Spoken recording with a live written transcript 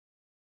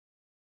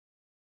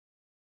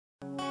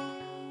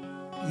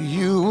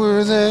You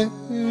were there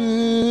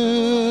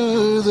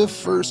the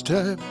first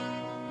time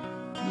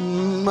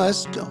I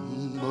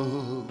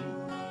stumbled.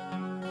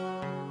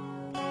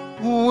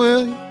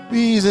 Will you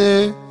be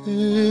there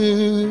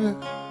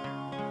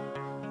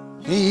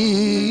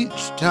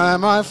each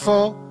time I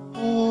fall?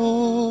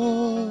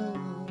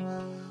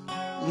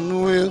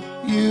 Will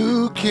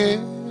you care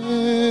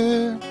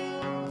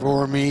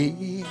for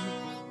me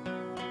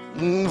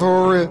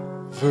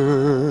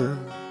forever?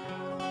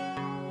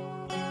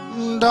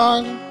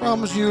 Darling,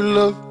 promise you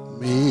love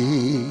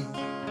me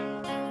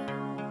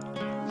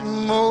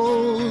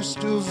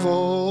most of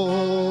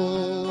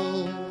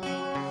all.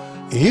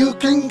 You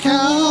can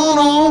count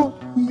on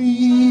me,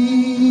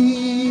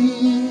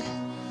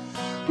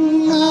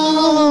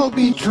 I'll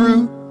be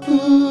true.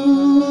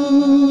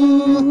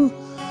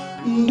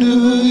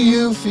 Do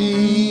you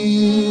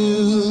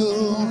feel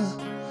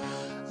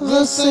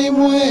the same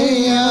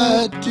way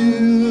I do?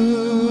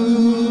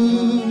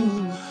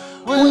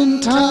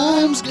 When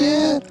times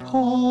get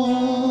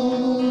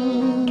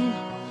hard,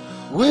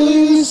 will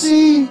you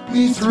see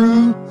me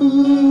through?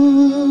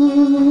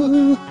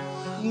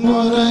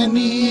 What I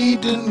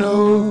need to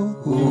know,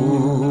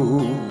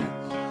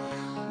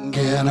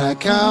 can I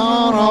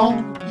count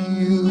on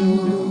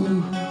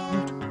you?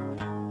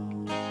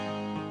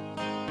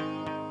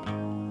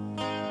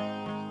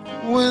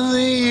 When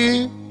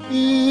the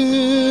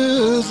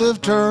years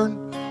have turned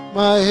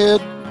my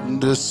head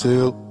to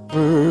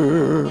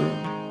silver,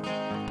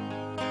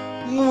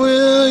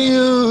 will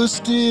you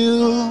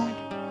still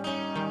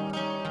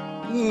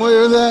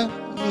wear that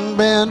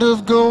band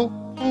of gold?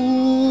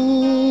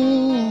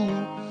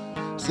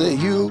 Say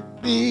you'll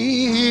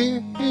be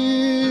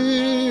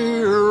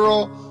here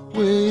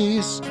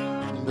always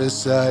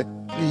beside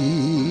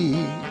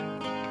me.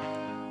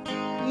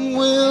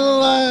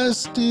 Will I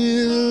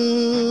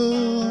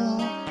still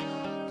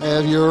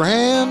have your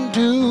hand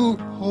to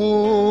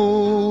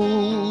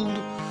hold?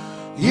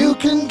 You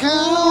can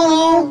count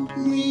on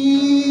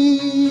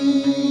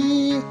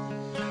me,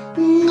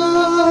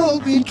 I'll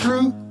be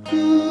true.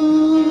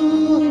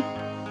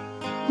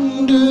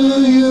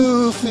 Do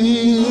you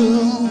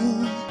feel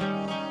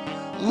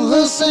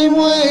the same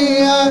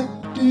way I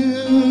do?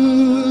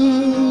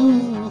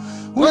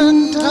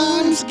 When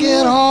times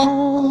get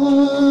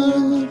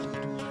hard,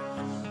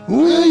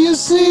 will you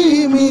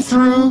see me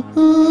through?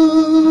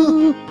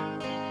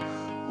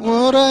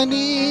 What I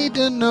need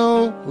to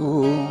know,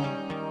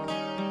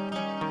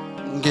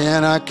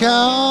 can I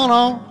count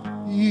on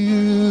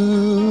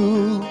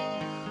you?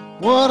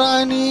 What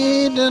I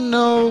need to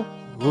know,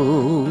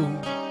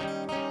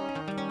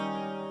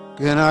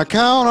 can I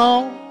count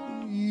on